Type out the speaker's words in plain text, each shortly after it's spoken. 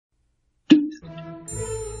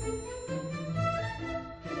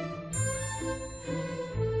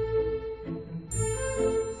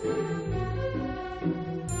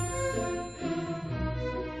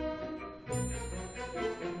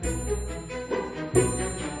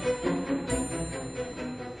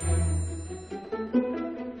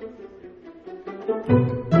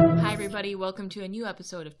everybody. Welcome to a new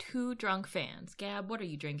episode of Two Drunk Fans. Gab, what are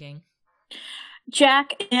you drinking?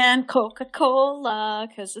 Jack and Coca-Cola,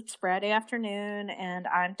 because it's Friday afternoon and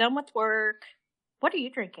I'm done with work. What are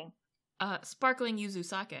you drinking? Sparkling yuzu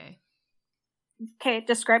sake. Okay,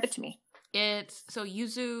 describe it to me.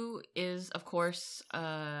 Yuzu is, of course,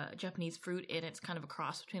 a Japanese fruit, and it's kind of a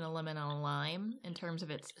cross between a lemon and a lime in terms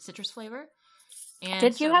of its citrus flavor. And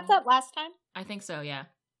Did you have that last time? I think so, yeah.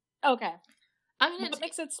 Okay. I mean, what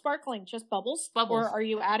makes it sparkling? Just bubbles? Bubbles. Or are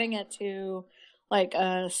you adding it to, like,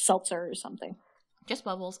 a seltzer or something? Just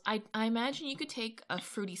bubbles. I imagine you could take a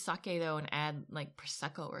fruity sake, though, and add, like,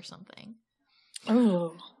 Prosecco or something.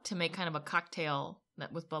 Ooh. To make kind of a cocktail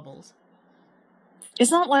with bubbles.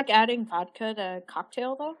 Isn't that like adding vodka to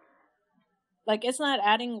cocktail, though? Like, isn't that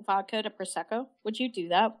adding vodka to Prosecco? Would you do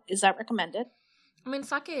that? Is that recommended? I mean,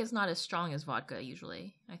 sake is not as strong as vodka,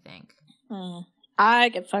 usually, I think. I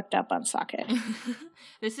get fucked up on sake.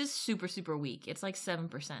 This is super, super weak. It's like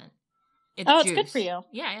 7%. It's juice. It's good for you.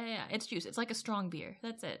 Yeah. It's juice. It's like a strong beer.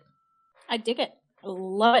 That's it. I dig it.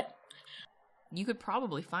 Love it. You could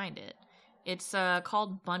probably find it. It's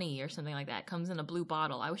called Bunny or something like that. It comes in a blue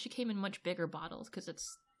bottle. I wish it came in much bigger bottles because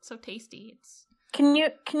it's so tasty. Can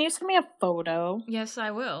you send me a photo? Yes,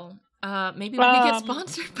 I will. Maybe we can get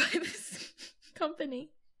sponsored by this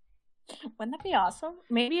company. Wouldn't that be awesome?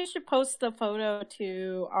 Maybe you should post the photo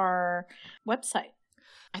to our website.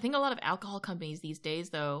 I think a lot of alcohol companies these days,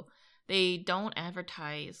 though, they don't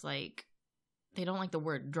advertise they don't like the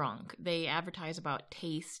word drunk. They advertise about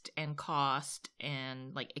taste and cost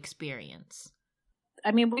and like experience.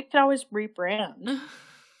 I mean, we could always rebrand.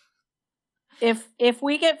 If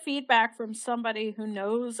we get feedback from somebody who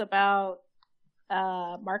knows about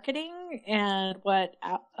marketing and what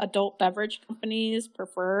adult beverage companies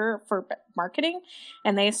prefer for marketing,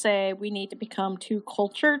 and they say we need to become two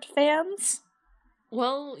cultured fans.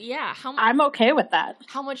 Well, yeah. I'm okay with that.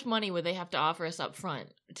 How much money would they have to offer us up front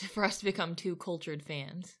for us to become two cultured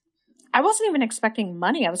fans? I wasn't even expecting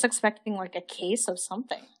money. I was expecting like a case of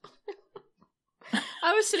something.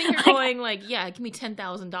 I was sitting here going yeah, give me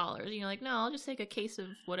 $10,000. And you're like, no, I'll just take a case of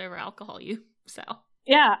whatever alcohol you sell.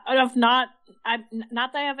 Yeah, not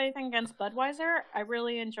that I have anything against Budweiser. I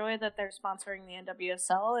really enjoy that they're sponsoring the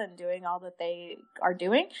NWSL and doing all that they are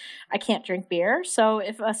doing. I can't drink beer, so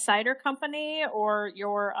if a cider company or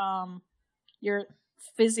your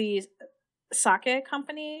fizzy sake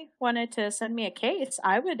company wanted to send me a case,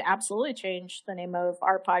 I would absolutely change the name of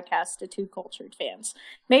our podcast to Two Cultured Fans.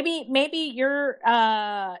 Maybe you're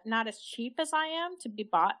not as cheap as I am to be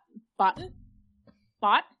bought.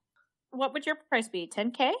 What would your price be?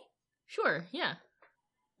 10K? Sure, yeah.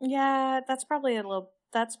 Yeah, that's probably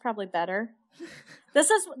better.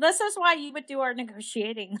 This is why you would do our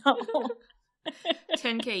negotiating.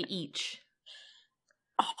 10K each.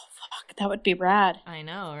 Oh fuck, that would be rad. I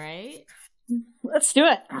know, right? Let's do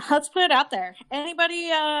it. Let's put it out there. Anybody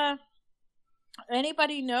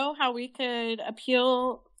know how we could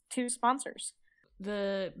appeal to sponsors?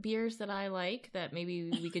 The beers that I like that maybe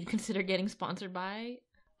we could consider getting sponsored by,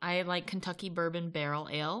 I like Kentucky Bourbon Barrel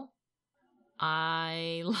Ale.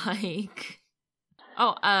 I like...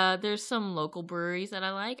 there's some local breweries that I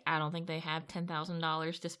like. I don't think they have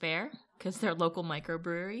 $10,000 to spare because they're local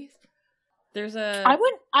microbreweries. There's a... I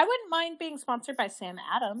wouldn't mind being sponsored by Sam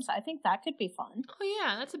Adams. I think that could be fun. Oh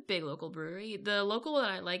yeah, that's a big local brewery. The local that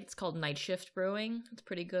I like, it's called Night Shift Brewing. It's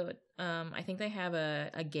pretty good. I think they have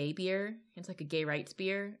a gay beer. It's like a gay rights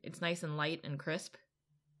beer. It's nice and light and crisp.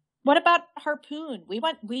 What about Harpoon? We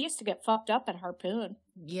used to get fucked up at Harpoon.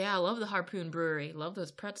 Yeah, I love the Harpoon Brewery. Love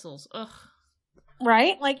those pretzels. Ugh.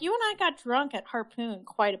 Right? Like, you and I got drunk at Harpoon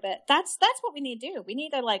quite a bit. That's what we need to do. We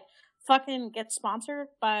need to, like, fucking get sponsored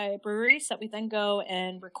by breweries that we then go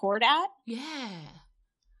and record at. Yeah.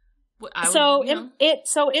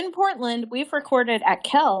 In Portland, we've recorded at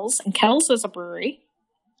Kells, and Kells is a brewery.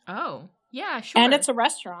 Oh, yeah, sure. And it's a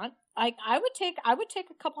restaurant. I would take a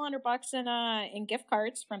couple $100 in gift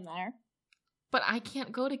cards from there. But I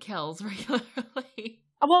can't go to Kells regularly.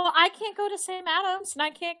 Well, I can't go to Sam Adams, and I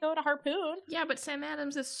can't go to Harpoon. Yeah, but Sam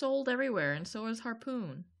Adams is sold everywhere, and so is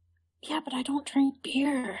Harpoon. Yeah, but I don't drink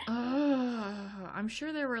beer. I'm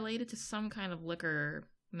sure they're related to some kind of liquor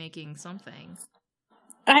making something.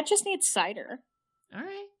 I just need cider. All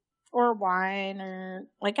right. Or wine, or...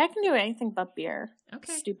 Like, I can do anything but beer.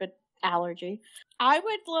 Okay. Stupid allergy. I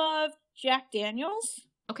would love Jack Daniels.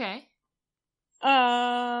 Okay.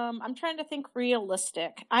 I'm trying to think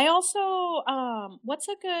realistic. I also, what's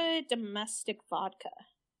a good domestic vodka?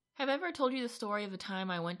 Have I ever told you the story of the time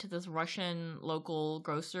I went to this Russian local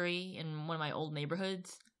grocery in one of my old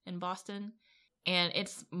neighborhoods in Boston? And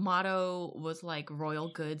its motto was like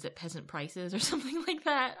royal goods at peasant prices or something like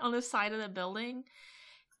that on the side of the building.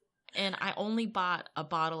 And I only bought a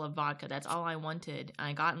bottle of vodka. That's all I wanted.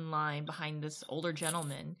 I got in line behind this older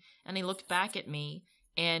gentleman, and he looked back at me,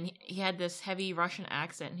 and he had this heavy Russian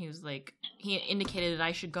accent, and he was like, he indicated that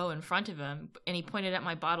I should go in front of him, and he pointed at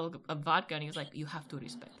my bottle of vodka, and he was like, you have to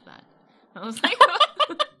respect that. I was like,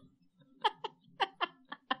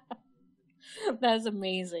 That is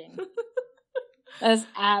amazing. That is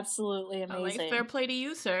absolutely I'm amazing. like, fair play to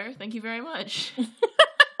you, sir. Thank you very much.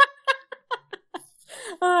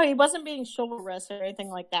 Oh, he wasn't being chivalrous or anything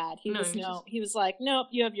like that. He No, he was like, nope,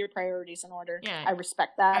 you have your priorities in order. Yeah. I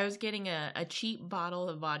respect that. I was getting a cheap bottle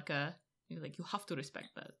of vodka. He was like, you have to respect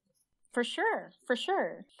that. For sure. For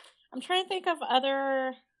sure. I'm trying to think of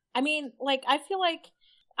other... I mean, like, I feel like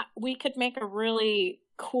we could make a really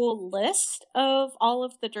cool list of all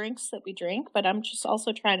of the drinks that we drink, but I'm just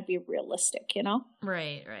also trying to be realistic, you know?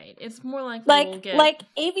 Right. It's more like we'll get... Like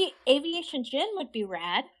aviation gin would be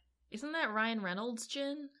rad. Isn't that Ryan Reynolds'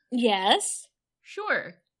 gin? Yes.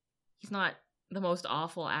 Sure. He's not the most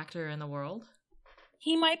awful actor in the world.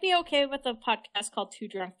 He might be okay with a podcast called Two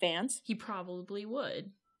Drunk Fans. He probably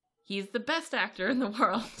would. He's the best actor in the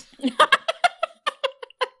world.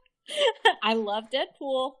 I love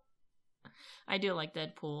Deadpool. I do like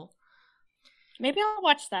Deadpool. Maybe I'll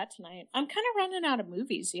watch that tonight. I'm kind of running out of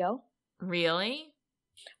movies, yo. Really?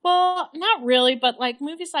 Well, not really, but like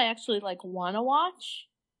movies I actually like want to watch.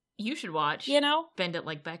 You should watch, you know, Bend It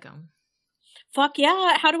Like Beckham. Fuck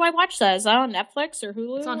yeah. How do I watch that? Is that on Netflix or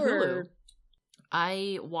Hulu? It's on Hulu.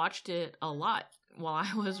 I watched it a lot while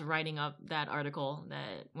I was writing up that article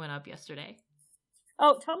that went up yesterday.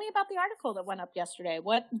 Oh, tell me about the article that went up yesterday.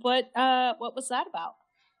 What was that about?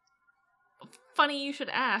 Funny you should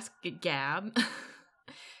ask, Gab.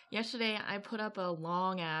 Yesterday I put up a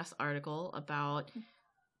long-ass article about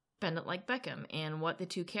Bend It Like Beckham and what the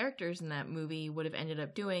two characters in that movie would have ended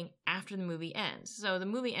up doing after the movie ends. So the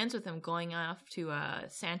movie ends with them going off to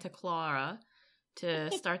Santa Clara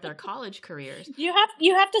to start their college careers. You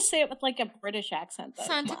have to say it with like a British accent, though.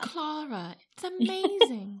 Santa Clara, it's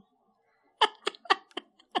amazing.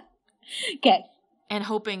 Okay. And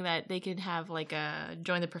hoping that they could have like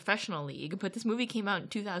join the professional league, but this movie came out in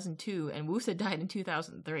 2002, and Wusa died in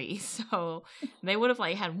 2003, so they would have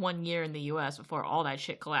like had 1 year in the U.S. before all that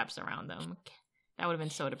shit collapsed around them. That would have been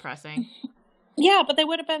so depressing. Yeah, but they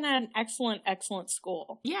would have been at an excellent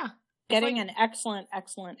school. Yeah, getting an excellent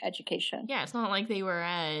education. Yeah, it's not like they were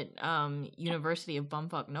at University of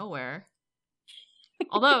Bumfuck Nowhere.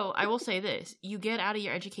 Although, I will say this, you get out of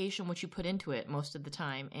your education what you put into it most of the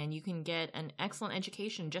time, and you can get an excellent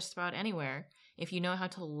education just about anywhere if you know how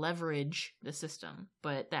to leverage the system,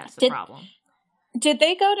 but that's the problem. Did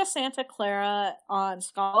they go to Santa Clara on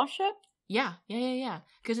scholarship? Yeah.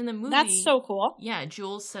 Because in the movie... That's so cool. Yeah,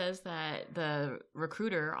 Jules says that the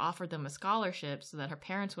recruiter offered them a scholarship so that her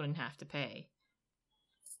parents wouldn't have to pay.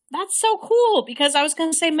 That's so cool, because I was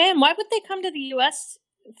going to say, man, why would they come to the U.S.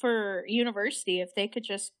 for university if they could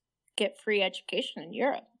just get free education in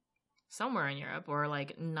Europe? Somewhere in Europe, or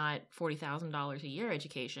like not $40,000 a year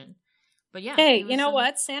education. But yeah. Hey, you know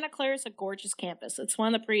what? Santa Clara is a gorgeous campus. It's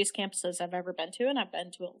one of the prettiest campuses I've ever been to, and I've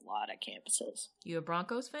been to a lot of campuses. You a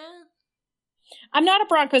Broncos fan? I'm not a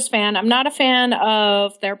Broncos fan. I'm not a fan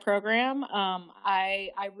of their program.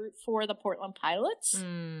 I root for the Portland Pilots.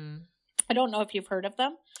 I don't know if you've heard of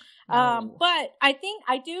them. No. But I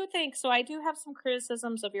do think, so I do have some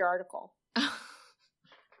criticisms of your article.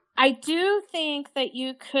 I do think that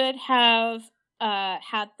you could have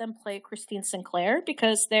had them play Christine Sinclair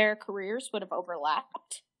because their careers would have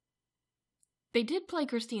overlapped. They did play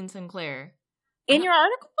Christine Sinclair. In your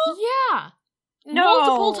article? Yeah. No.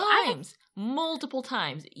 Multiple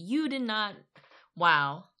times. You did not.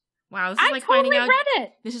 Wow. This is I like totally read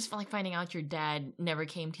it. This is like finding out your dad never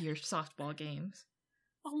came to your softball games.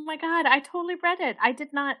 Oh my god, I totally read it. I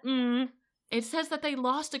did not. It says that they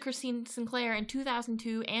lost to Christine Sinclair in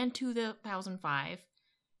 2002 and 2005.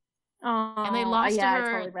 Oh, and they lost to her. I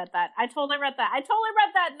totally read that.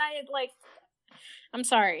 And I'm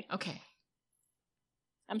sorry. Okay.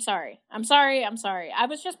 I'm sorry. I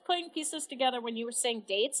was just putting pieces together when you were saying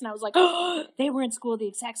dates, and I was like, oh, they were in school at the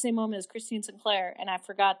exact same moment as Christine Sinclair, and I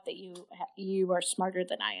forgot that you are smarter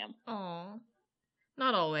than I am. Oh,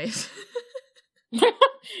 not always.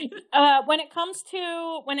 When it comes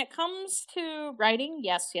to writing,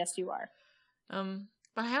 yes, you are.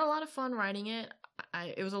 But I had a lot of fun writing it.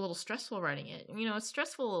 It was a little stressful writing it. You know, it's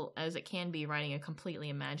stressful as it can be writing a completely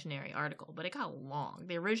imaginary article, but it got long.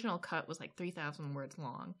 The original cut was like 3,000 words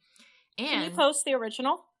long. And can you post the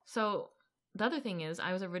original? So the other thing is,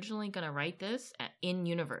 I was originally going to write this in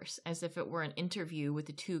universe, as if it were an interview with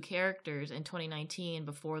the two characters in 2019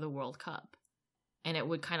 before the World Cup. And it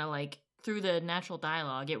would kind of like, through the natural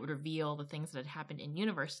dialogue, it would reveal the things that had happened in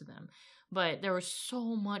universe to them. But there was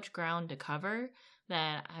so much ground to cover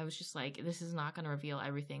that I was just like, this is not going to reveal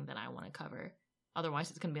everything that I want to cover. Otherwise,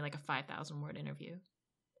 it's going to be like a 5,000-word interview.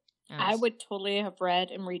 I would totally have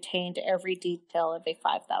read and retained every detail of a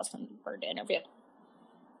 5,000-word interview.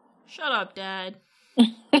 Shut up, Dad.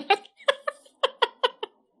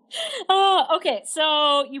 Okay,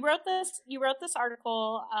 so you wrote this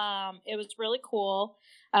article. It was really cool.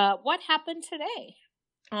 What happened today?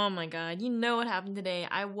 Oh my god, you know what happened today.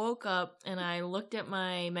 I woke up and I looked at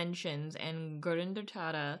my mentions, and Gurinder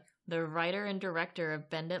Tata, the writer and director of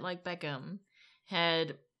Bend It Like Beckham,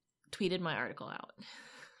 had tweeted my article out.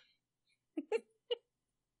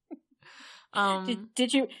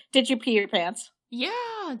 Did you pee your pants?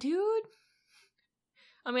 Yeah, dude.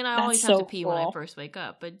 I mean, I That's always have so to pee cool. when I first wake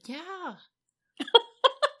up, but yeah.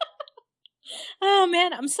 Oh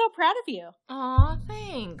man, I'm so proud of you. Aw,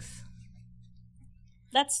 thanks.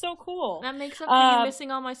 That's so cool. That makes up for you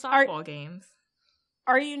missing all my softball games.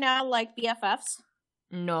 Are you now like BFFs?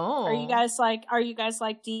 No. Are you guys like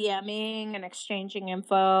DMing and exchanging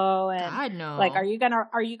info and God, no. like are you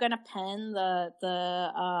gonna pen the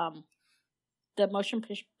motion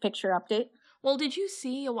picture update? Well, did you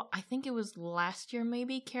see, I think it was last year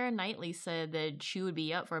maybe, Keira Knightley said that she would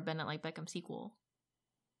be up for a Bend It Like Beckham sequel.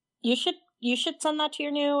 You should send that to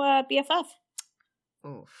your new BFF.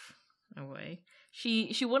 Oof. No way.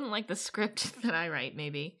 She wouldn't like the script that I write,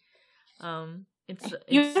 maybe. It's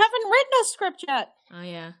You haven't written a script yet. Oh,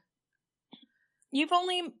 yeah. You've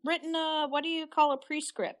only written what do you call a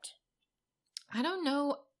pre-script? I don't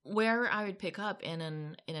know where I would pick up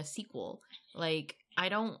in a sequel. Like,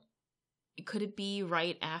 could it be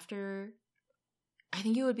right after? I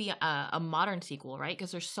think it would be a modern sequel, right?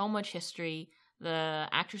 Because there's so much history. The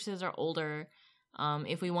actresses are older.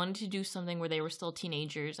 If we wanted to do something where they were still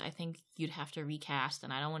teenagers, I think you'd have to recast,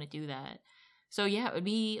 and I don't want to do that. So yeah, it would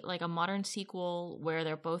be like a modern sequel where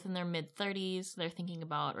they're both in their mid-30s, they're thinking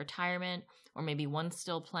about retirement, or maybe one's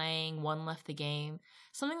still playing, one left the game.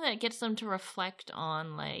 Something that gets them to reflect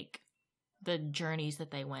on, like, the journeys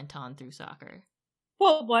that they went on through soccer.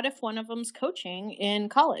 Well, what if one of them's coaching in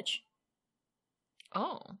college?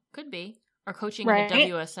 Oh, could be. Or coaching right? in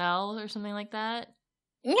the WSL or something like that.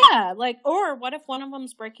 Yeah, like, or what if one of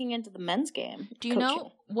them's breaking into the men's game? Do you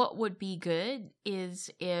know what would be good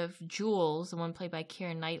is if Jules, the one played by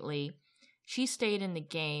Keira Knightley, she stayed in the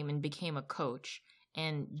game and became a coach,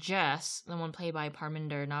 and Jess, the one played by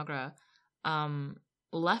Parminder Nagra,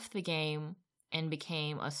 left the game and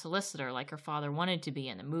became a solicitor like her father wanted to be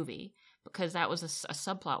in the movie, because that was a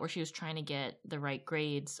subplot where she was trying to get the right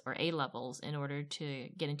grades or A levels in order to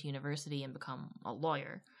get into university and become a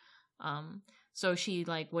lawyer. So she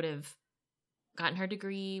like would have gotten her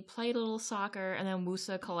degree, played a little soccer, and then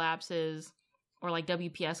WUSA collapses, or like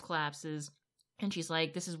WPS collapses, and she's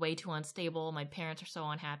like, this is way too unstable, my parents are so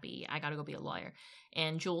unhappy, I gotta go be a lawyer.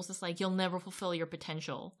 And Jules is like, you'll never fulfill your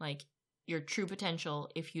potential, like your true potential,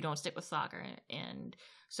 if you don't stick with soccer. And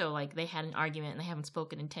so like they had an argument and they haven't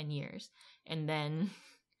spoken in 10 years, and then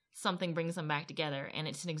something brings them back together, and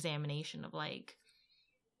it's an examination of like,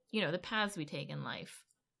 you know, the paths we take in life.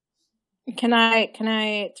 Can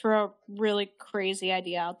I throw a really crazy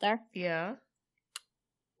idea out there? Yeah.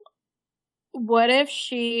 What if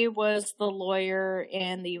she was the lawyer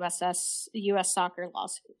in the US soccer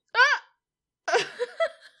lawsuit? Ah!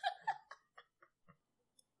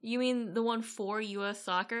 You mean the one for US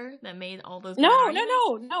soccer that made all those? No.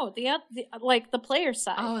 The like the players'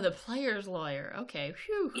 side. Oh, the players' lawyer. Okay.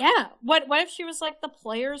 Phew. Yeah. What if she was like the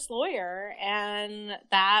players' lawyer, and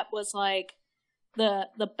that was like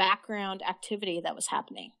the background activity that was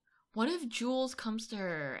happening? What if Jules comes to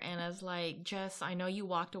her and is like, Jess, I know you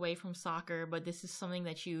walked away from soccer, but this is something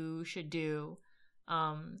that you should do.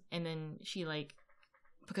 And then she like,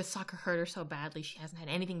 because soccer hurt her so badly, she hasn't had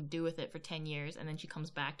anything to do with it for 10 years, and then she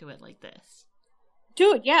comes back to it like this.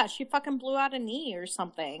 Dude, yeah, she fucking blew out a knee or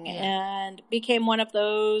something, and became one of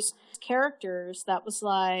those characters that was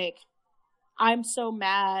like, I'm so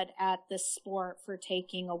mad at this sport for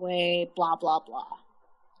taking away blah, blah, blah.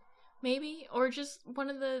 Maybe. Or just one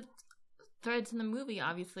of the threads in the movie,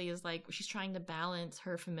 obviously, is like she's trying to balance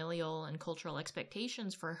her familial and cultural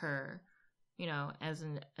expectations for her, you know, as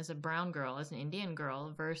a brown girl, as an Indian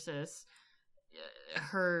girl, versus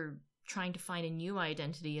her trying to find a new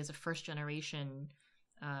identity as a first-generation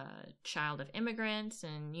child of immigrants,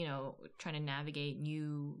 and, you know, trying to navigate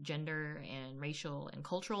new gender and racial and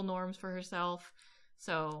cultural norms for herself.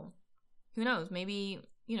 So Who knows? Maybe,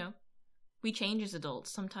 we change as adults.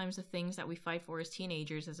 Sometimes the things that we fight for as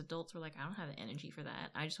teenagers, as adults, we're like, I don't have the energy for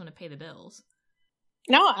that. I just want to pay the bills.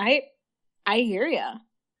 No, I hear ya.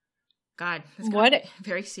 God, this got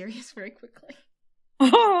very serious very quickly.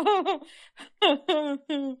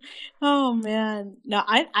 Oh man, no,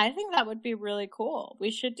 I think that would be really cool. We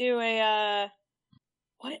should do a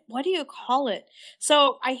what do you call it?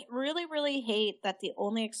 So I really, really hate that the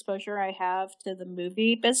only exposure I have to the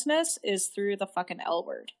movie business is through the fucking L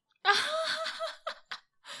Word.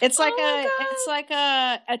 It's like it's like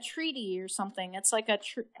a treaty or something. It's like a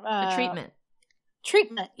treatment.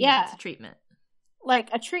 Treatment, yeah. It's a treatment. Like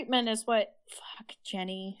a treatment is what? Fuck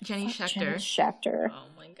Jenny Schechter. Oh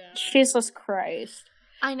my god. Jesus Christ.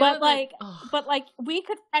 I know, but we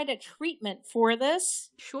could find a treatment for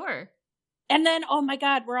this. Sure. And then, oh my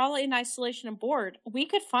god, we're all in isolation and bored. We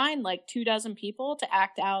could find 24 people to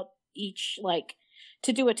act out each,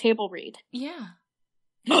 to do a table read. Yeah.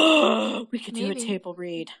 We could do a table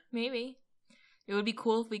read. Maybe. It would be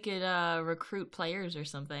cool if we could recruit players or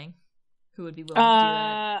something who would be willing to do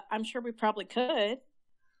that. I'm sure we probably could.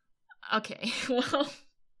 Okay, well,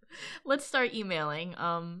 let's start emailing.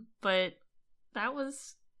 But that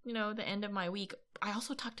was, the end of my week. I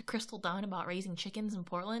also talked to Crystal Dunn about raising chickens in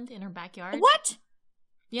Portland in her backyard. What?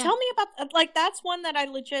 Yeah. Tell me about, that's one that I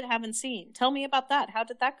legit haven't seen. Tell me about that. How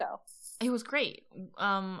did that go? It was great.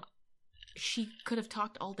 She could have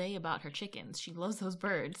talked all day about her chickens. She loves those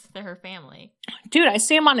birds. They're her family. Dude, I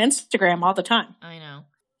see them on Instagram all the time. I know.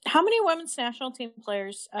 How many women's national team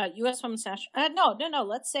players, U.S. women's national, no,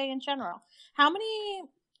 let's say in general. How many,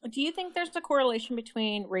 do you think there's a correlation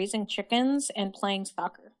between raising chickens and playing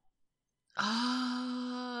soccer?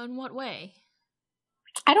 In what way?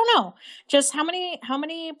 I don't know. Just how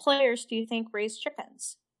many players do you think raise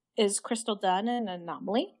chickens? Is Crystal Dunn an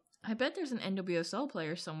anomaly? I bet there's an NWSL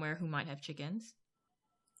player somewhere who might have chickens.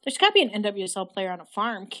 There's got to be an NWSL player on a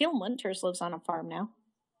farm. Keelan Winters lives on a farm now.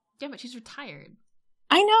 Yeah, but she's retired.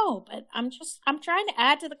 I know, but I'm trying to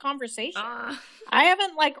add to the conversation. I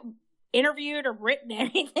haven't interviewed or written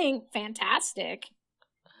anything fantastic.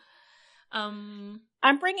 I'm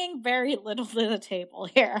bringing very little to the table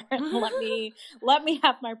here. let me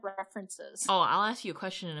have my references. Oh, I'll ask you a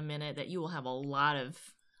question in a minute that you will have a lot of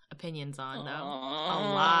opinions on, though. A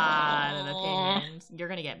lot of opinions. You're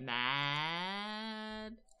gonna get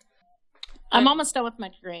mad. I'm almost done with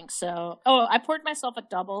my drink, so I poured myself a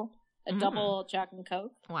double Jack and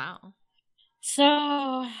Coke. Wow. So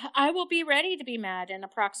I will be ready to be mad in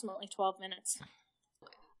approximately 12 minutes.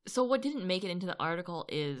 So what didn't make it into the article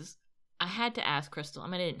is I had to ask Crystal. I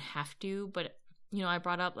mean, I didn't have to, but I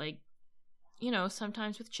brought up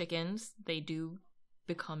sometimes with chickens they do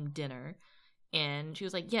become dinner, and she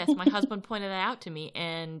was like, "Yes, my husband pointed that out to me,"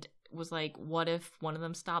 and was like, "What if one of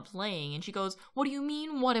them stops laying?" And she goes, "What do you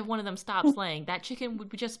mean, what if one of them stops laying? That chicken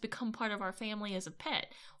would just become part of our family as a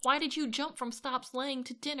pet. Why did you jump from stops laying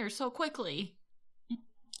to dinner so quickly?"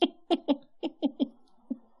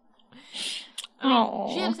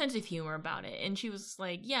 She had a sense of humor about it, and she was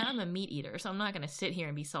like, "Yeah, I'm a meat eater, so I'm not going to sit here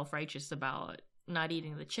and be self-righteous about not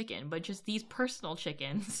eating the chicken, but just these personal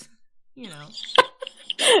chickens,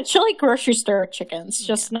 She'll eat grocery store chickens,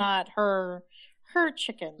 just not her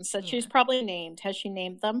chickens that she's probably named. Has she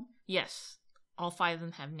named them? Yes. All 5 of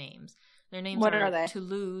them have names. Their names are they?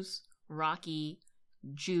 Toulouse, Rocky,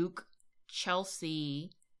 Juke,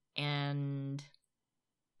 Chelsea, and...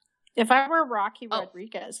 If I were Rocky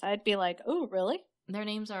Rodriguez, I'd be like, oh, really? Their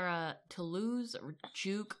names are Toulouse,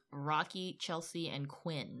 Juke, Rocky, Chelsea, and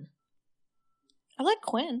Quinn. I like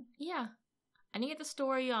Quinn. Yeah. I didn't get the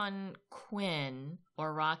story on Quinn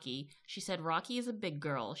or Rocky. She said Rocky is a big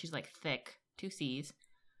girl. She's thick. 2 C's.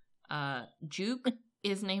 Juke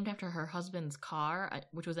is named after her husband's car,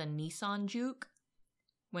 which was a Nissan Juke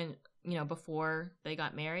when, before they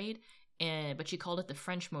got married. But she called it the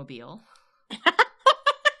French Mobile.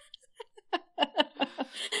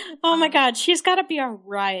 Oh my god, she's got to be a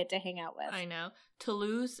riot to hang out with. I know.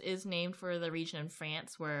 Toulouse is named for the region in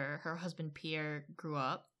France where her husband Pierre grew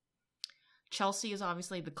up. Chelsea is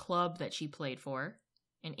obviously the club that she played for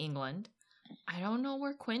in England. I don't know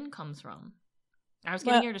where Quinn comes from. I was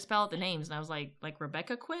getting her to spell out the names, and I was like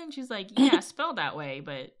Rebecca Quinn? She's like, yeah, spelled that way,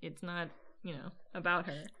 but it's not, about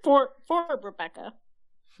her. For Rebecca.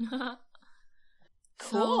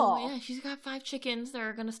 Cool. So, yeah, she's got 5 chickens that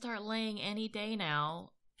are going to start laying any day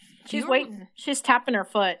now. She's waiting. She's tapping her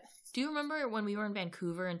foot. Do you remember when we were in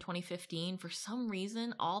Vancouver in 2015? For some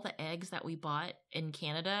reason, all the eggs that we bought in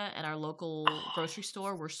Canada at our local grocery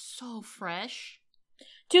store were so fresh.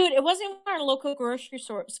 Dude, it wasn't even our local grocery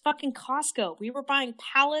store. It was fucking Costco. We were buying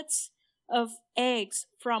pallets of eggs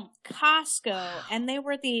from Costco, and they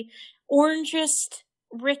were the orangest,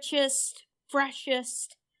 richest,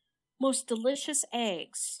 freshest, most delicious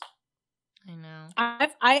eggs. I know.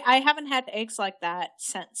 I haven't had eggs like that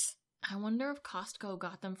since. I wonder if Costco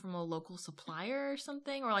got them from a local supplier or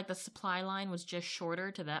something, or like the supply line was just shorter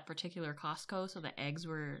to that particular Costco, so the eggs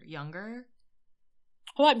were younger.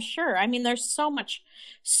 Well, I'm sure. I mean, there's so much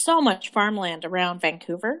farmland around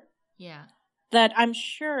Vancouver. Yeah. That I'm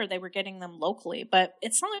sure they were getting them locally, but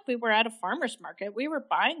it's not like we were at a farmer's market. We were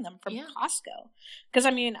buying them from Costco. Because,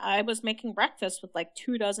 I mean, I was making breakfast with like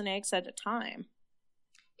 24 eggs at a time.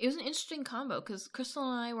 It was an interesting combo because Crystal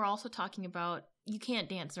and I were also talking about you can't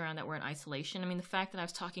dance around that we're in isolation. I mean, the fact that I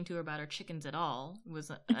was talking to her about her chickens at all was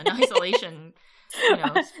an isolation. You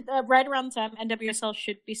know. Right around the time NWSL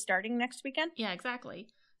should be starting next weekend. Yeah, exactly.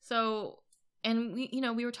 So, and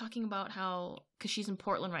we were talking about how, because she's in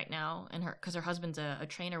Portland right now, and because her husband's a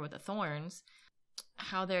trainer with the Thorns,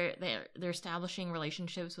 how they're establishing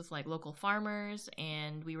relationships with like local farmers,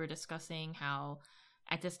 and we were discussing how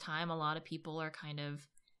at this time a lot of people are kind of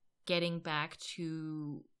getting back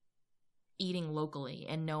to eating locally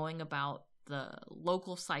and knowing about the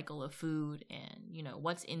local cycle of food and,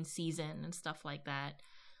 what's in season and stuff like that.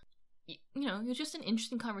 It was just an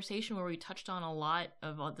interesting conversation where we touched on a lot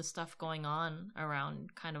of all the stuff going on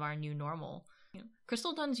around kind of our new normal.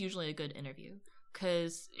 Crystal Dunn's usually a good interview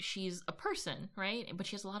because she's a person, right? But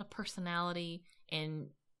she has a lot of personality and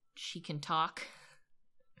she can talk.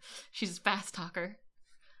 She's a fast talker.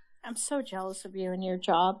 I'm so jealous of you and your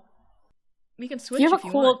job. We can switch if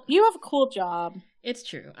you want. You have a cool job. It's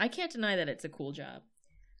true. I can't deny that it's a cool job.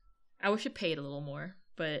 I wish it paid a little more,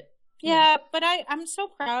 but... Yeah, but I'm so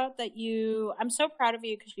proud of you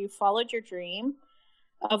because you followed your dream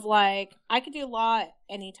of like, I could do law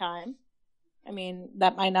anytime. I mean,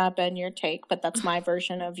 that might not have been your take, but that's my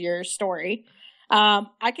version of your story.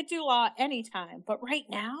 I could do law anytime, but right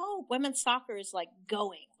now, women's soccer is like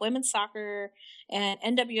going. Women's soccer and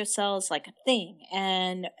NWSL is like a thing.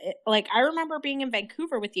 And I remember being in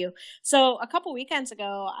Vancouver with you. So a couple weekends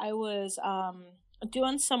ago, I was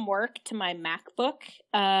doing some work to my MacBook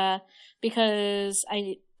because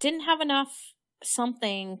I didn't have enough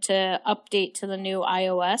something to update to the new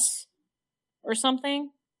iOS or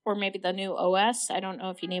something. Or maybe the new OS. I don't know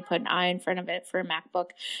if you need to put an I in front of it for a MacBook.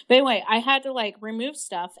 But anyway, I had to remove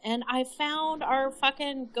stuff. And I found our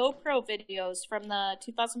fucking GoPro videos from the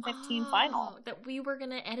 2015 final. That we were going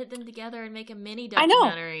to edit them together and make a mini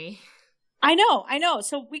documentary. I know.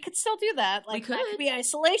 So we could still do that. We could. That could be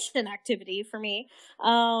isolation activity for me.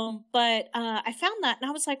 But I found that and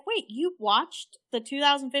I was like, wait, you watched the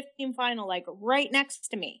 2015 final right next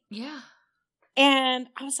to me. Yeah. And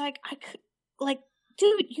I was like,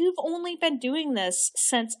 dude, you've only been doing this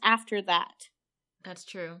since after that. That's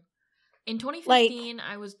true. In 2015,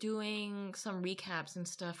 I was doing some recaps and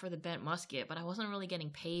stuff for the Bent Musket, but I wasn't really getting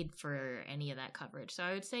paid for any of that coverage. So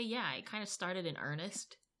I would say, yeah, it kind of started in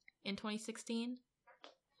earnest in 2016.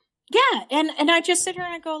 Yeah, and I just sit here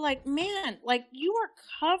and I go, man, you were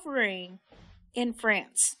covering in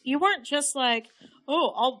France. You weren't just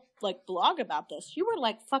I'll blog about this. You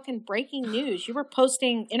were fucking breaking news. You were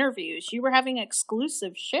posting interviews. You were having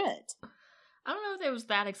exclusive shit. I don't know if it was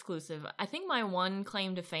that exclusive. I think my one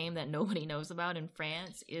claim to fame that nobody knows about in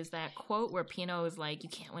France is that quote where Pinot is like, you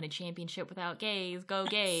can't win a championship without gays. Go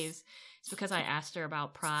gays. It's because I asked her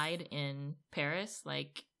about Pride in Paris.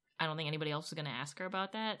 I don't think anybody else was going to ask her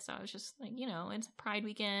about that. So I was just it's a Pride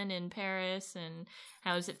weekend in Paris, and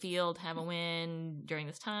how does it feel to have a win during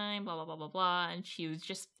this time, blah, blah, blah, blah, blah. And she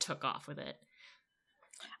just took off with it.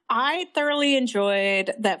 I thoroughly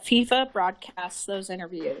enjoyed that FIFA broadcasts those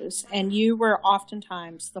interviews, and you were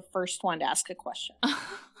oftentimes the first one to ask a question.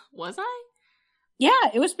 Was I?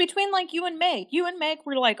 Yeah, it was between you and Meg. You and Meg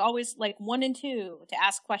were always 1 and 2 to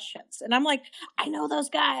ask questions. And I'm like, I know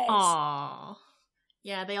those guys. Aww.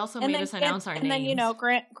 Yeah, they also made us announce our names. And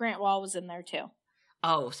then, Grant Wall was in there, too.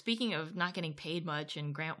 Oh, speaking of not getting paid much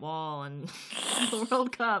and Grant Wall and the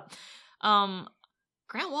World Cup,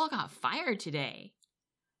 Grant Wall got fired today,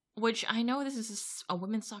 which I know this is a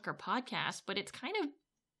women's soccer podcast, but it's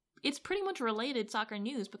pretty much related soccer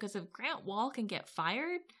news because if Grant Wall can get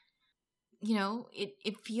fired,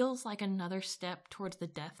 it feels like another step towards the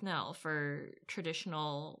death knell for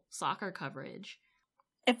traditional soccer coverage.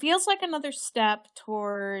 It feels like another step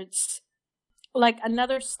towards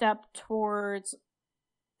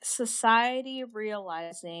society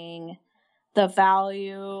realizing the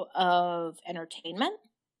value of entertainment.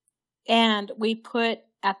 And we put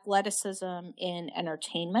athleticism in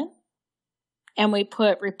entertainment. And we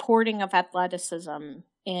put reporting of athleticism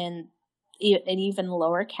in an even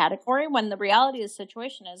lower category, when the reality of the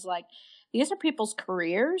situation is like, these are people's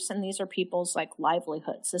careers and these are people's like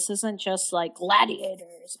livelihoods. This isn't just like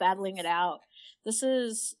gladiators battling it out. This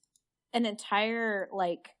is an entire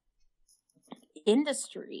like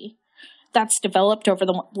industry that's developed over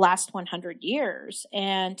the last 100 years.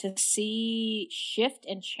 And to see shift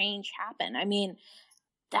and change happen, I mean,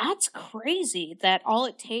 that's crazy that all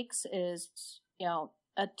it takes is, you know,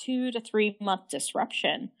 a 2 to 3 month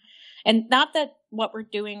disruption. And not that what we're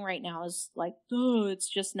doing right now is like, oh, it's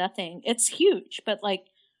just nothing. It's huge, but like,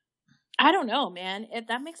 I don't know, man.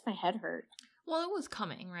 That makes my head hurt. Well, it was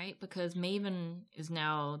coming, right? Because Maven is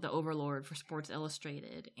now the overlord for Sports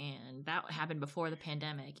Illustrated, and that happened before the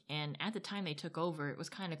pandemic. And at the time they took over, it was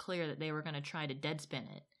kind of clear that they were going to try to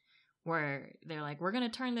deadspin it, where they're like, we're going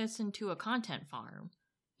to turn this into a content farm,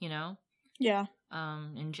 you know? Yeah.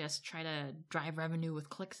 And just try to drive revenue with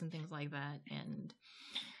clicks and things like that. And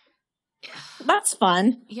that's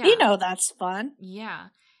fun. Yeah. You know, that's fun. Yeah.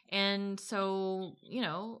 And so, you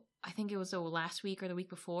know, I think it was last week or the week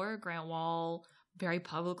before, Grant Wall very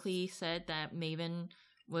publicly said that Maven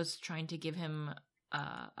was trying to give him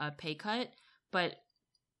a pay cut, but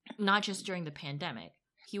not just during the pandemic.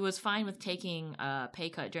 He was fine with taking a pay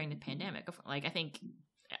cut during the pandemic. Like, I think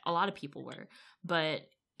a lot of people were. But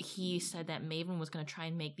he said that Maven was going to try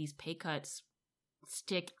and make these pay cuts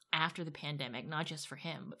stick after the pandemic, not just for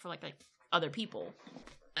him, but for like other people.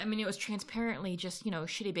 I mean, it was transparently just, you know,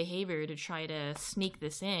 shitty behavior to try to sneak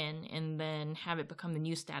this in and then have it become the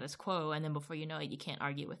new status quo, and then before you know it, you can't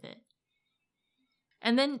argue with it.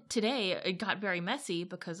 And then today, it got very messy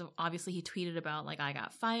because obviously he tweeted about, like, I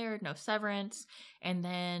got fired, no severance, and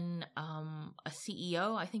then a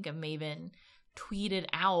CEO, I think of Maven, tweeted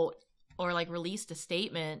out or, like, released a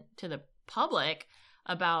statement to the public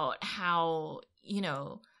about how, you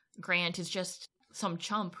know, Grant is just some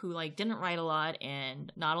chump who like didn't write a lot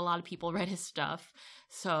and not a lot of people read his stuff.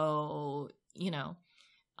 So, you know,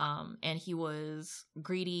 and he was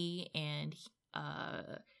greedy and,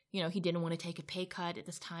 you know, he didn't want to take a pay cut at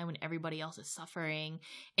this time when everybody else is suffering,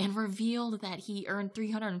 and revealed that he earned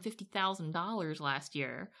 $350,000 last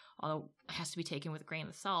year, although it has to be taken with a grain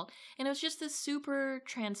of salt. And it was just this super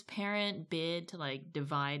transparent bid to like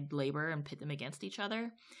divide labor and pit them against each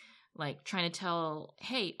other. Like, trying to tell,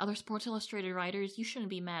 hey, other Sports Illustrated writers, you shouldn't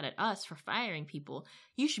be mad at us for firing people.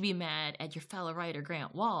 You should be mad at your fellow writer,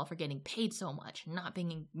 Grant Wall, for getting paid so much, not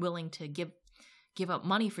being willing to give up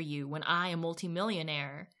money for you when I, a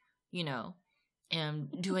multimillionaire, you know, am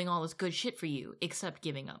doing all this good shit for you, except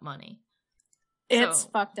giving up money. It's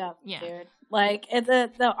fucked up, yeah. Dude. Like,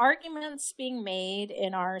 the arguments being made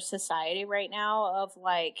in our society right now of,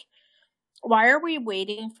 like, why are we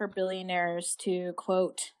waiting for billionaires to,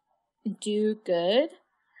 quote, do good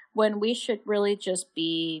when we should really just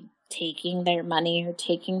be taking their money or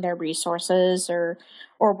taking their resources or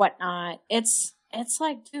whatnot? It's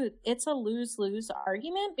like, dude, it's a lose-lose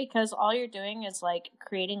argument, because all you're doing is like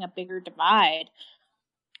creating a bigger divide.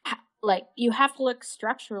 Like, you have to look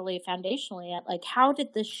structurally, foundationally at like, how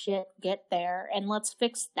did this shit get there, and let's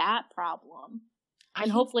fix that problem.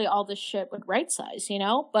 And hopefully all this shit would right size, you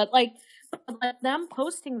know? But like them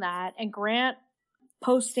posting that and Grant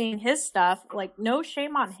posting his stuff, like, no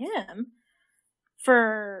shame on him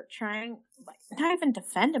for trying, like, not even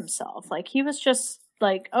defend himself. Like, he was just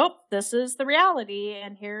like, oh, this is the reality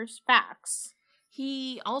and here's facts.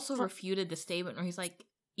 He also refuted the statement where he's like,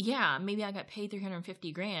 yeah, maybe I got paid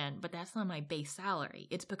 $350,000, but that's not my base salary.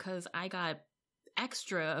 It's because I got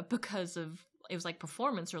extra because of, it was like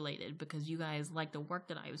performance related, because you guys liked the work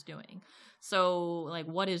that I was doing. So, like,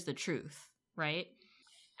 what is the truth, right?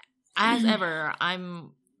 As ever,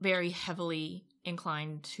 I'm very heavily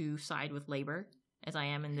inclined to side with labor, as I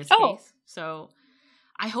am in this case. So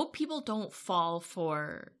I hope people don't fall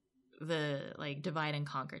for the, like, divide and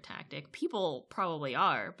conquer tactic. People probably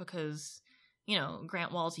are, because, you know,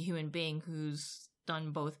 Grant Wall's a human being who's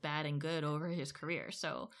done both bad and good over his career.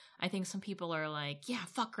 So I think some people are like, yeah,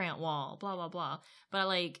 fuck Grant Wall, blah, blah, blah. But,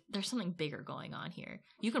 like, there's something bigger going on here.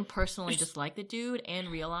 You can personally dislike the dude and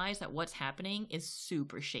realize that what's happening is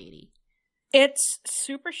super shady. It's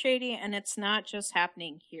super shady, and it's not just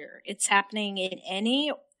happening here. It's happening in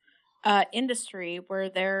any industry where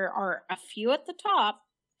there are a few at the top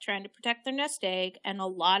trying to protect their nest egg and a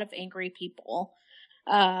lot of angry people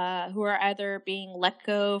who are either being let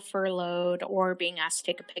go, furloughed, or being asked to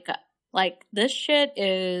take a pay cut. Like, this shit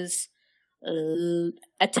is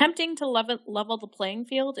attempting to level the playing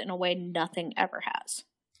field in a way nothing ever has.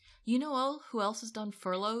 You know who else has done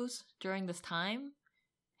furloughs during this time?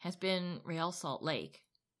 Has been Real Salt Lake.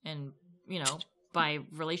 And, you know, by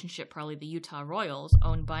relationship, probably the Utah Royals,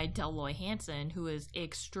 owned by Dell Loy Hansen, who is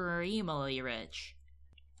extremely rich.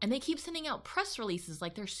 And they keep sending out press releases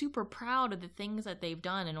like they're super proud of the things that they've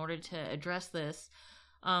done in order to address this.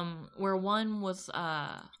 Where one was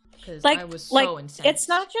because I was so incensed. It's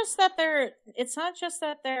not just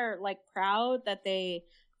that they're like proud that they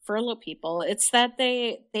furlough people. It's that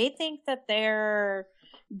they think that they're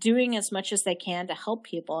doing as much as they can to help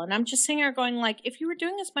people. And I'm just sitting here going, like, if you were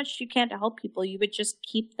doing as much as you can to help people, you would just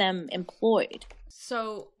keep them employed.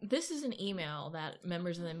 So this is an email that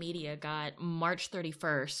members of the media got March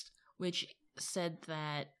 31st, which said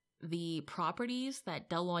that the properties that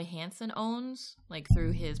Dell Loy Hansen owns, like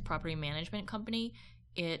through his property management company,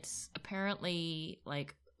 it's apparently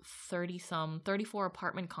like 34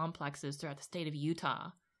 apartment complexes throughout the state of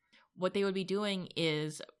Utah. What they would be doing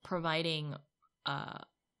is providing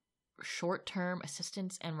short-term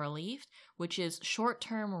assistance and relief, which is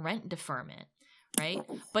short-term rent deferment, right?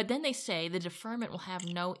 But then they say the deferment will have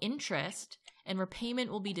no interest and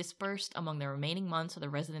repayment will be dispersed among the remaining months of the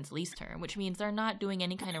resident's lease term, which means they're not doing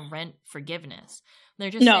any kind of rent forgiveness. They're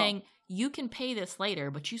just saying, you can pay this later,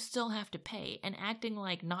 but you still have to pay, and acting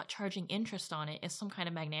like not charging interest on it is some kind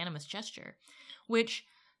of magnanimous gesture, which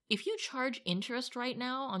if you charge interest right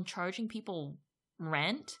now on charging people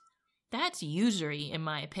rent, that's usury, in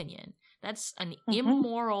my opinion. That's an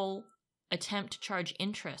immoral attempt to charge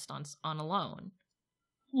interest on a loan.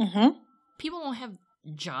 Mm-hmm. People don't have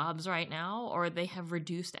jobs right now, or they have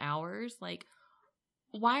reduced hours. Like,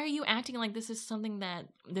 why are you acting like this is something that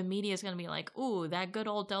the media is going to be like, ooh, that good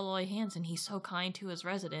old Dell Loy Hansen, he's so kind to his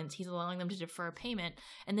residents, he's allowing them to defer payment,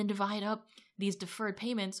 and then divide up these deferred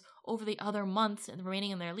payments over the other months and the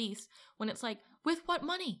remaining in their lease, when it's like, with what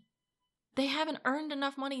money? They haven't earned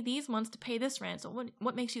enough money these months to pay this rent. So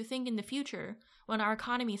what makes you think in the future, when our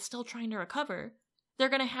economy is still trying to recover, they're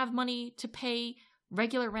going to have money to pay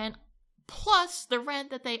regular rent plus the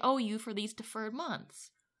rent that they owe you for these deferred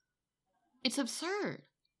months? It's absurd.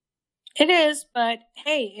 It is, but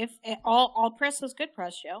hey, if all press is good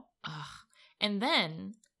press, Joe. Ugh. And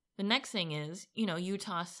then the next thing is,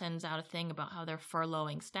 Utah sends out a thing about how they're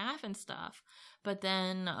furloughing staff and stuff. But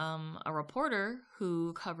then a reporter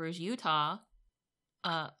who covers Utah,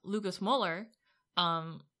 Lucas Mueller,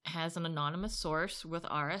 has an anonymous source with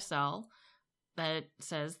RSL that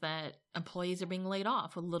says that employees are being laid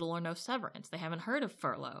off with little or no severance. They haven't heard of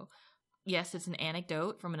furlough. Yes, it's an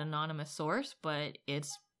anecdote from an anonymous source, but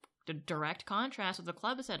it's the direct contrast with the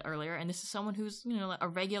club said earlier, and this is someone who's, a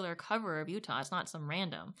regular cover of Utah. It's not some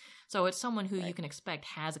random. So it's someone who you can expect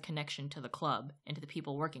has a connection to the club and to the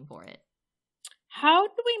people working for it. How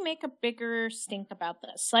do we make a bigger stink about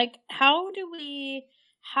this? Like, how do we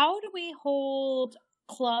hold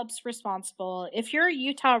clubs responsible? If you're a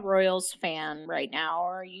Utah Royals fan right now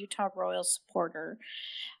or a Utah Royals supporter,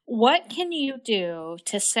 what can you do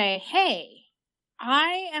to say, hey,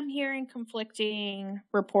 I am hearing conflicting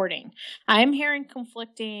reporting. I'm hearing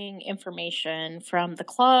conflicting information from the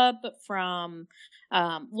club, from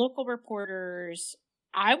local reporters.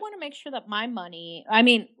 I want to make sure that my money,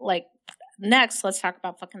 next, let's talk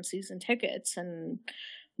about fucking season tickets and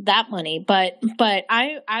that money. But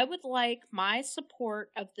I would like my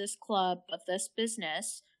support of this club, of this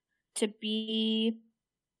business, to be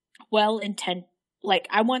well intended. Like,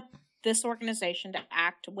 I want this organization to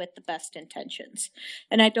act with the best intentions.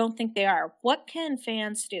 And I don't think they are. What can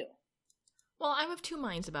fans do? Well, I'm of two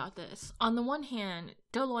minds about this. On the one hand,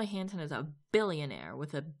 Dell Loy Hansen is a billionaire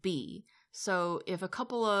with a B. So if a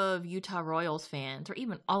couple of Utah Royals fans, or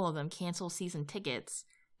even all of them, cancel season tickets,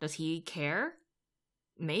 does he care?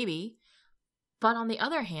 Maybe. But on the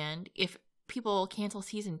other hand, if people cancel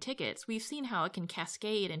season tickets, we've seen how it can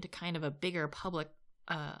cascade into kind of a bigger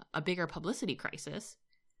publicity crisis.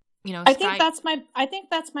 I think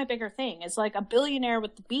that's my bigger thing. Is like a billionaire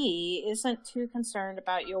with the B isn't too concerned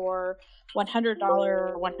about your $100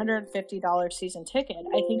 or $150 season ticket.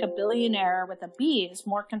 I think a billionaire with a B is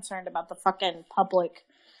more concerned about the fucking public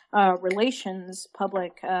relations,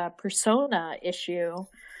 public persona issue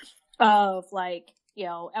of, like,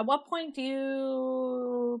 at what point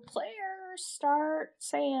do players start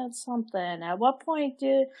saying something? At what point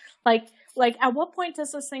at what point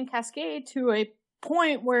does this thing cascade to a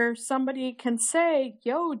point where somebody can say,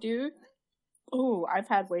 yo, dude, ooh, I've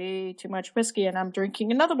had way too much whiskey and I'm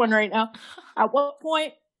drinking another one right now. At what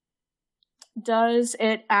point does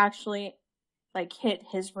it actually, hit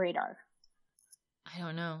his radar? I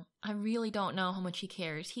don't know. I really don't know how much he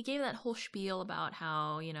cares. He gave that whole spiel about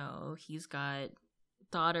how, he's got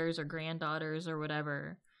daughters or granddaughters or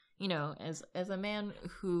whatever. As a man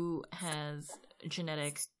who has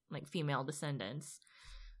genetic, female descendants,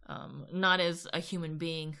 Not as a human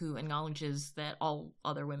being who acknowledges that all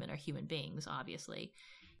other women are human beings, obviously.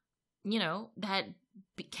 You know, that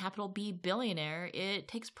capital B billionaire, it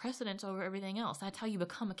takes precedence over everything else. That's how you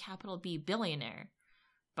become a capital B billionaire,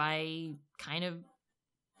 by kind of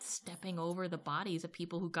stepping over the bodies of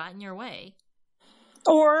people who got in your way.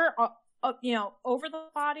 Or, over the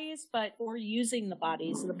bodies, or using the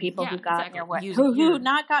bodies of the people who got in your way. Who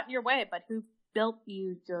not got in your way, but who built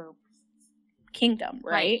you your kingdom,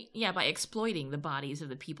 right? Yeah, by exploiting the bodies of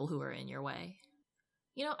the people who are in your way.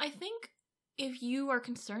 You know, I think if you are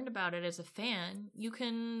concerned about it as a fan, you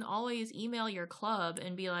can always email your club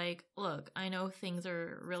and be like, look, I know things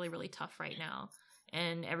are really, really tough right now,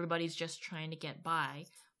 and everybody's just trying to get by,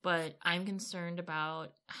 but I'm concerned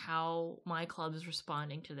about how my club is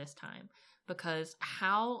responding to this time, because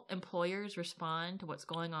how employers respond to what's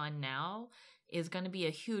going on now is going to be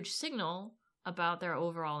a huge signal about their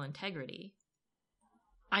overall integrity.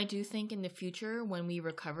 I do think in the future, when we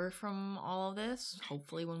recover from all of this,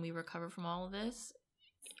 hopefully when we recover from all of this,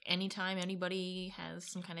 anytime anybody has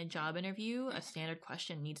some kind of job interview, a standard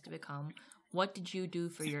question needs to become, what did you do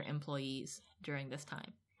for your employees during this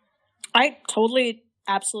time? I totally,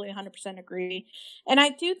 absolutely 100% agree. And I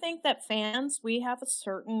do think that fans, we have a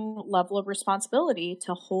certain level of responsibility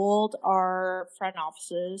to hold our front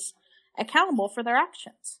offices accountable for their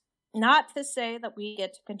actions. Not to say that we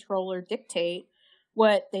get to control or dictate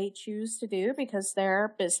what they choose to do, because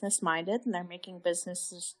they're business minded and they're making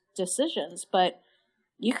business decisions, but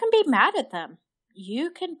you can be mad at them. You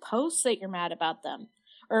can post that you're mad about them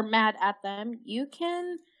or mad at them. You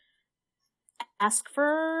can ask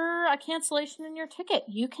for a cancellation in your ticket.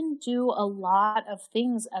 You can do a lot of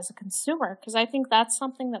things as a consumer, because I think that's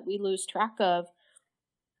something that we lose track of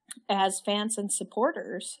as fans and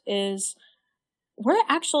supporters, is we're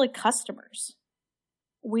actually customers.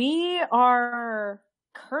 We are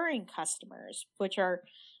recurring customers, which are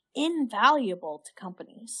invaluable to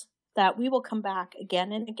companies, that we will come back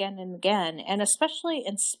again and again and again. And especially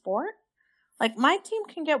in sport, like my team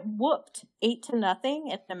can get whooped 8-0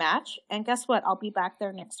 in a match, and guess what? I'll be back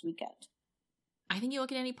there next weekend. I think you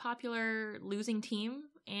look at any popular losing team,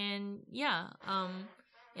 and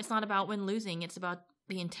it's not about win-losing, it's about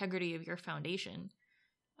the integrity of your foundation.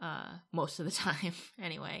 Most of the time,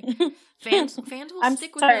 anyway. Fans will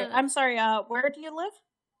stick with it. I'm sorry, where do you live?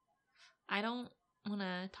 I don't want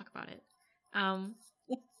to talk about it.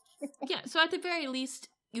 Yeah, so at the very least,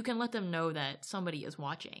 you can let them know that somebody is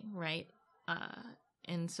watching, right?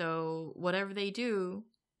 And so whatever they do,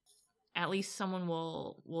 at least someone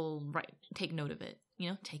will take note of it. You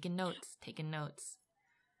know, taking notes.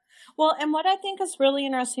 Well, and what I think is really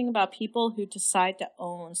interesting about people who decide to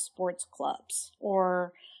own sports clubs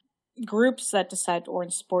or groups that decide to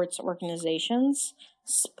own sports organizations,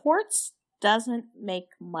 sports doesn't make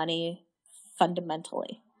money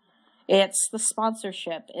fundamentally. It's the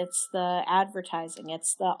sponsorship, it's the advertising,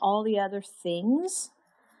 it's all the other things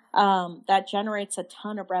that generates a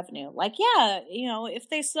ton of revenue. Like, yeah, if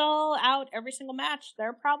they sell out every single match,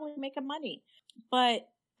 they're probably making money. But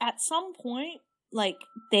at some point, like,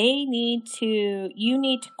 you need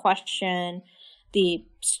to question the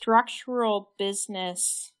structural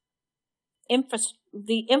business,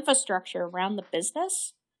 the infrastructure around the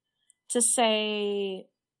business, to say,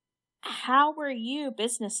 how were you,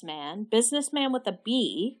 businessman with a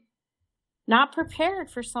B, not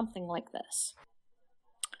prepared for something like this?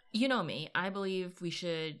 You know me. I believe we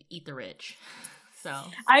should eat the rich. So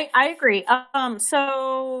I agree.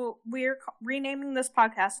 So we're renaming this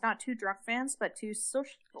podcast not Two Drunk Fans, but Two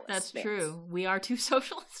Socialist That's fans. True. We are two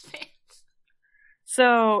socialist fans.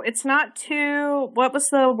 So it's not too, what was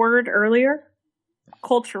the word earlier?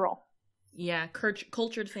 Cultural. Yeah,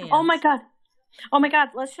 cultured fans. Oh my god.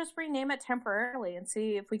 Let's just rename it temporarily and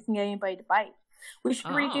see if we can get anybody to bite. We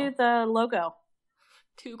should redo the logo.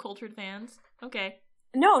 Two cultured fans? Okay.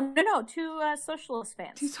 No. Two socialist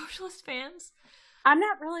fans. Two socialist fans? I'm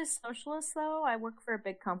not really a socialist, though. I work for a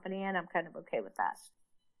big company, and I'm kind of okay with that.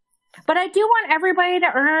 But I do want everybody to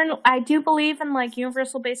earn. I do believe in, like,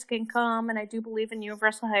 universal basic income, and I do believe in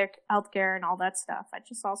universal healthcare and all that stuff. I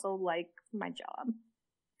just also like my job.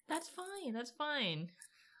 That's fine.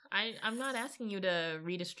 I'm not asking you to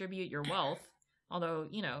redistribute your wealth, although,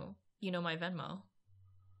 you know my Venmo.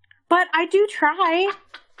 But I do try.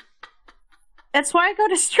 That's why I go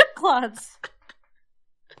to strip clubs.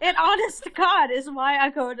 It, honest to God, is why I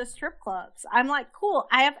go to strip clubs. I'm like, cool,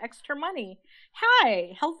 I have extra money.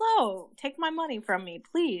 Hi, hello, take my money from me,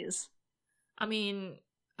 please. I mean,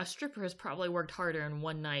 a stripper has probably worked harder in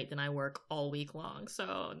one night than I work all week long,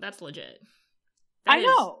 so that's legit. I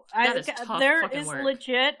know. That is tough there fucking is work.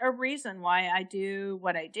 legit a reason why I do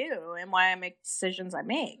what I do and why I make decisions I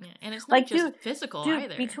make. Yeah, and it's not like, just physical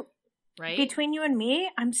either, right? Between you and me,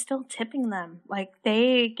 I'm still tipping them. Like,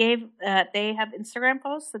 they have Instagram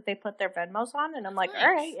posts that they put their Venmos on, and I'm like, nice.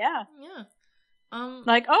 all right, yeah.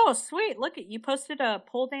 Like, oh, sweet, look, you posted a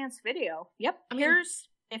pole dance video. Yep, here's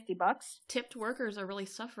 $50. Tipped workers are really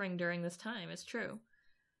suffering during this time, it's true.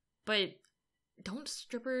 But don't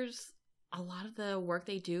strippers, a lot of the work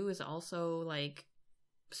they do is also, like,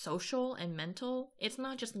 social and mental. It's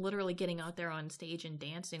not just literally getting out there on stage and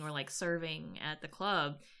dancing or, like, serving at the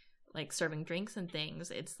club, like, serving drinks and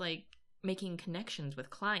things. It's, like, making connections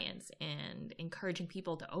with clients and encouraging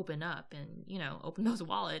people to open up and, you know, open those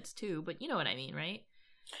wallets too. But you know what I mean, right?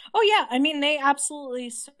 Oh yeah, I mean, they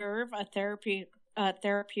absolutely serve a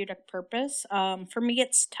therapeutic purpose. For me,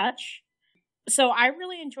 it's touch. So I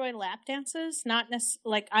really enjoy lap dances. Not necessarily,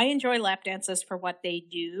 like, I enjoy lap dances for what they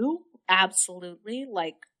do. Absolutely,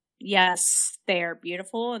 like, yes, they are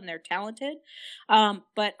beautiful and they're talented.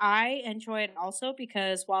 But I enjoy it also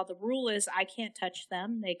because while the rule is I can't touch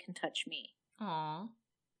them, they can touch me. Aww.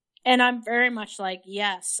 And I'm very much like,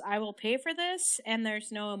 yes, I will pay for this, and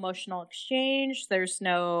there's no emotional exchange, there's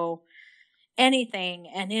no anything,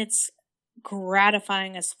 and it's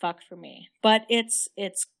gratifying as fuck for me. But it's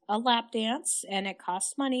a lap dance, and it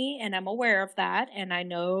costs money, and I'm aware of that, and I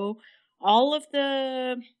know all of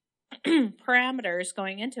the parameters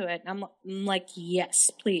going into it. And I'm like, yes,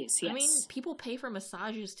 please, yes. I mean, people pay for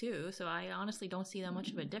massages too, so I honestly don't see that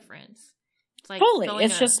much of a difference. It's like totally,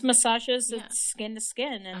 it's just massages. Yeah. It's skin to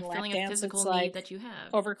skin, and lap filling dance, a physical it's need like that you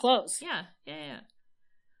have over clothes. Yeah.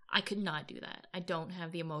 I could not do that. I don't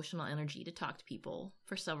have the emotional energy to talk to people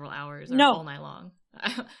for several hours or all night long.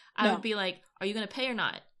 I would be like, "Are you going to pay or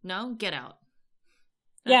not? No, get out."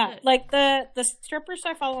 That's it. Like the strippers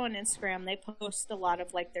I follow on Instagram, they post a lot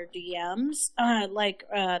of, like, their DMs,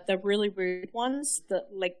 the really rude ones,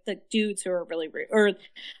 the dudes who are really rude, or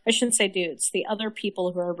I shouldn't say dudes, the other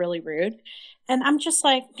people who are really rude. And I'm just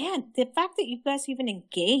like, man, the fact that you guys even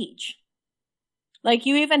engage, like,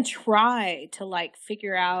 you even try to, like,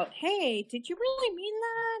 figure out, hey, did you really mean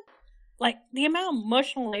that? Like, the amount of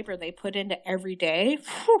emotional labor they put into every day,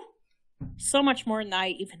 whew, so much more than I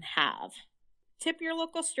even have. Tip your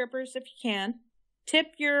local strippers if you can.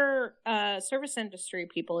 Tip your service industry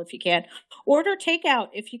people if you can. Order takeout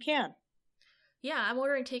if you can. Yeah, I'm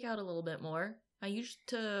ordering takeout a little bit more. I used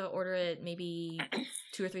to order it maybe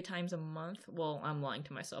 2 or 3 times a month. Well, I'm lying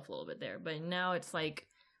to myself a little bit there. But now it's, like,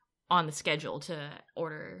 on the schedule to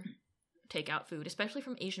order takeout food, especially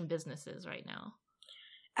from Asian businesses right now.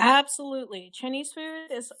 Absolutely. Chinese food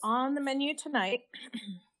is on the menu tonight.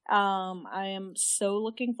 I am so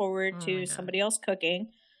looking forward to somebody else cooking.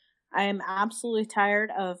 I am absolutely tired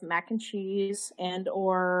of mac and cheese and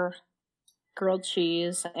or grilled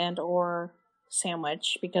cheese and or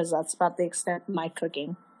sandwich, because that's about the extent of my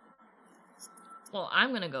cooking. Well, I'm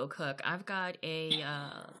going to go cook. I've got a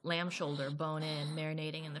lamb shoulder bone in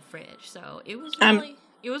marinating in the fridge. So it was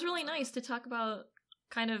really nice to talk about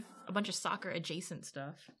kind of a bunch of soccer adjacent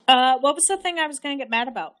stuff. What was the thing I was going to get mad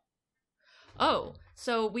about? Oh,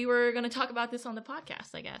 so we were going to talk about this on the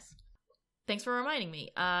podcast, I guess. Thanks for reminding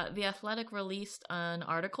me. The Athletic released an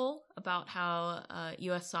article about how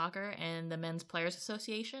U.S. Soccer and the Men's Players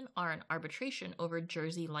Association are in arbitration over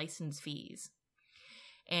jersey license fees.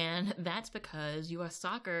 And that's because U.S.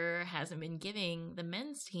 Soccer hasn't been giving the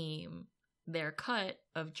men's team their cut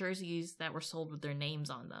of jerseys that were sold with their names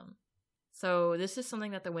on them. So this is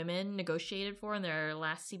something that the women negotiated for in their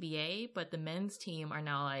last CBA, but the men's team are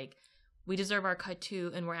now like, we deserve our cut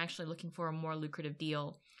too, and we're actually looking for a more lucrative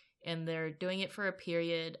deal. And they're doing it for a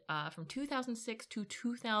period from 2006 to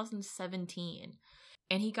 2017.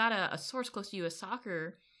 And he got a source close to U.S.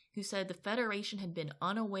 Soccer who said the federation had been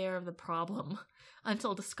unaware of the problem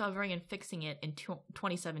until discovering and fixing it in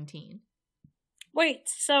 2017. Wait,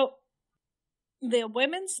 so the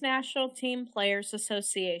Women's National Team Players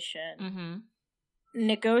Association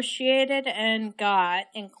negotiated and got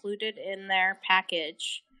included in their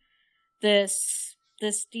package this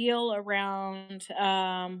deal around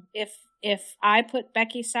if I put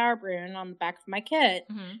Becky Sauerbrunn on the back of my kit,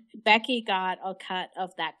 Becky got a cut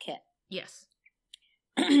of that kit. Yes.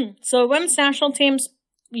 So Women's National Team's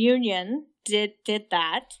union did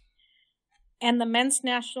that, and the men's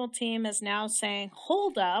national team is now saying,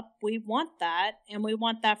 hold up, we want that, and we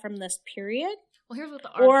want that from this period. Well, here's what the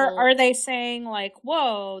article... Or are they saying, like,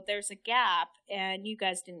 whoa, there's a gap, and you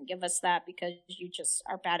guys didn't give us that because you just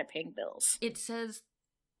are bad at paying bills? It says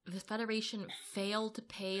the Federation failed to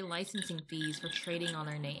pay licensing fees for trading on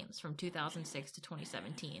their names from 2006 to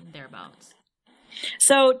 2017, thereabouts.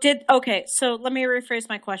 So so let me rephrase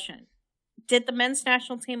my question. Did the men's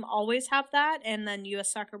national team always have that, and then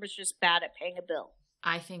U.S. Soccer was just bad at paying a bill?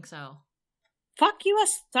 I think so. Fuck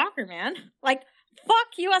U.S. Soccer, man. Like, fuck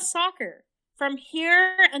U.S. Soccer. From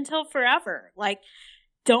here until forever. Like,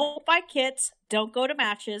 don't buy kits, don't go to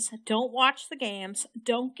matches, don't watch the games,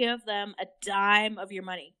 don't give them a dime of your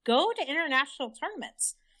money. Go to international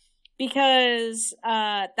tournaments. Because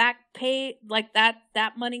that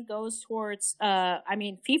money goes towards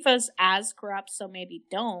FIFA's as corrupt, so maybe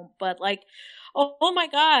don't, but like, oh my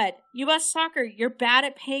god, US Soccer, you're bad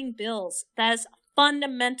at paying bills. That is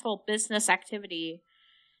fundamental business activity.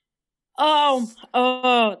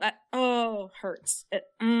 That hurts.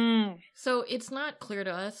 So it's not clear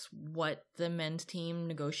to us what the men's team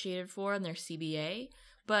negotiated for in their CBA,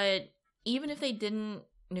 but even if they didn't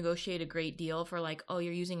negotiate a great deal for like, oh,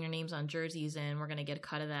 you're using your names on jerseys and we're going to get a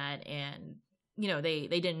cut of that, and they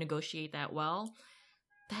didn't negotiate that well,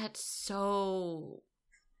 that's so,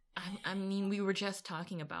 I mean, we were just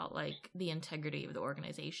talking about like the integrity of the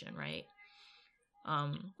organization, right?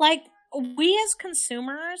 Like, we as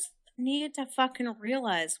consumers need to fucking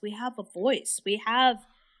realize we have a voice, we have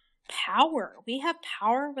power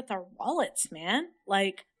with our wallets, man.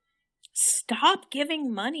 Like, stop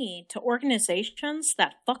giving money to organizations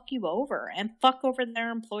that fuck you over and fuck over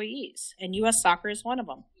their employees. And U.S. Soccer is one of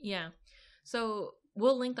them. Yeah. So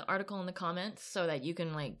we'll link the article in the comments so that you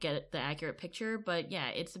can like get the accurate picture. But yeah,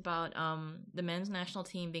 it's about the men's national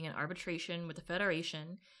team being in arbitration with the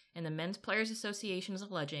federation, and the Men's Players Association is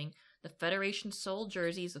alleging the federation sold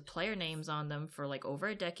jerseys with player names on them for like over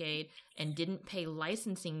a decade and didn't pay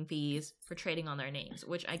licensing fees for trading on their names,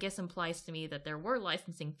 which I guess implies to me that there were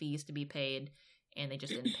licensing fees to be paid and they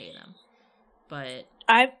just didn't pay them. But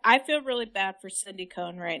I feel really bad for Cindy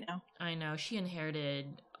Cohn right now. I know, she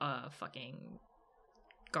inherited a fucking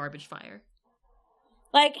garbage fire.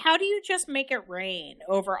 Like, how do you just make it rain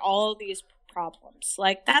over all of these problems?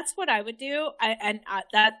 Like, that's what I would do.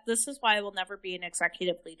 This is why I will never be in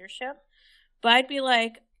executive leadership. But I'd be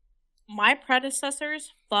like, my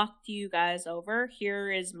predecessors fucked you guys over.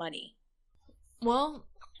 Here is money. Well,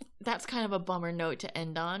 that's kind of a bummer note to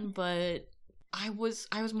end on, but I was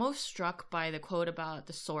most struck by the quote about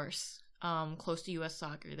the source close to U.S.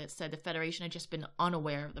 Soccer that said the federation had just been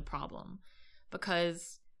unaware of the problem,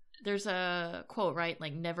 because there's a quote, right?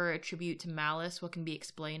 Like, never attribute to malice what can be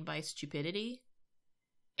explained by stupidity.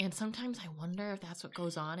 And sometimes I wonder if that's what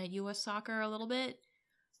goes on at U.S. Soccer a little bit.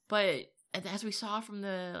 But as we saw from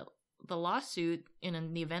the lawsuit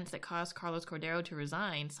in the events that caused Carlos Cordero to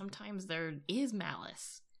resign, sometimes there is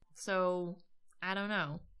malice. So, I don't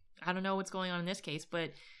know. I don't know what's going on in this case,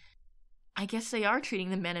 but I guess they are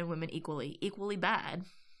treating the men and women equally bad.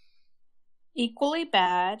 Equally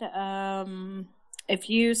bad. If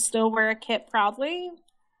you still wear a kit proudly,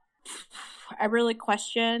 I really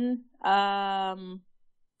question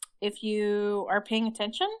if you are paying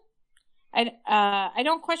attention. I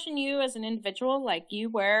don't question you as an individual. Like, you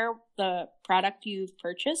wear the product you've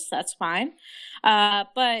purchased, that's fine.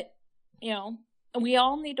 But, we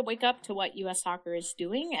all need to wake up to what U.S. Soccer is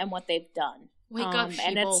doing and what they've done. Wake up, sheeple.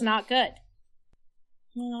 And it's not good.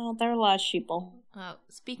 Well, there are a lot of sheeple.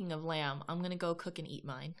 Speaking of lamb, I'm going to go cook and eat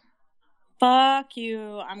mine. Fuck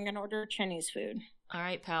you. I'm going to order Chinese food. All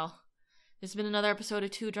right, pal. This has been another episode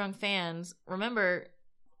of Two Drunk Fans. Remember,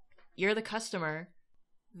 you're the customer.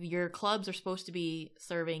 Your clubs are supposed to be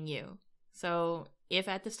serving you. So if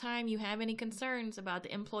at this time you have any concerns about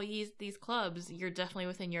the employees at these clubs, you're definitely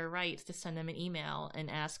within your rights to send them an email and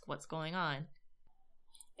ask what's going on.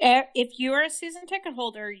 If you're a season ticket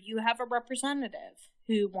holder, you have a representative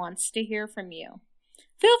who wants to hear from you.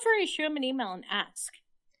 Feel free to shoot them an email and ask.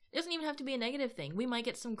 It doesn't even have to be a negative thing. We might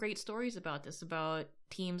get some great stories about this, about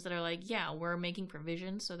teams that are like, yeah, we're making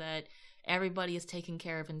provisions so that everybody is taken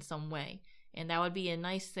care of in some way. And that would be a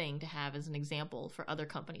nice thing to have as an example for other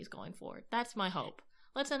companies going forward. That's my hope.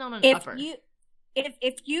 Let's end on an upper.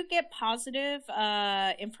 If you get positive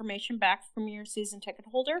information back from your season ticket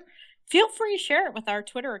holder, feel free to share it with our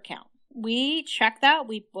Twitter account. We check that.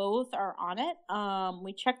 We both are on it.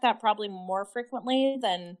 We check that probably more frequently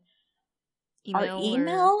than our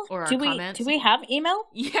email. Or our comments. Do we have email?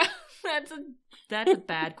 Yeah, that's a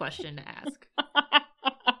bad question to ask.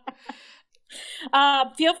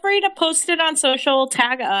 Feel free to post it on social,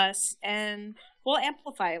 tag us, and we'll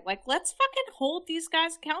amplify it. Like, let's fucking hold these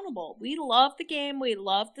guys accountable. We love the game. We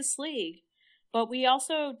love this league. But we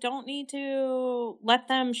also don't need to let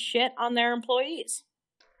them shit on their employees.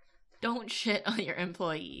 Don't shit on your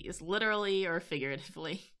employees, literally or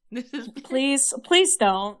figuratively. This is please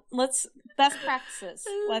don't. Best practices.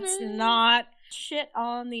 Let's not shit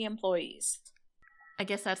on the employees. I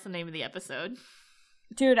guess that's the name of the episode.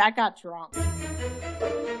 Dude, I got drunk.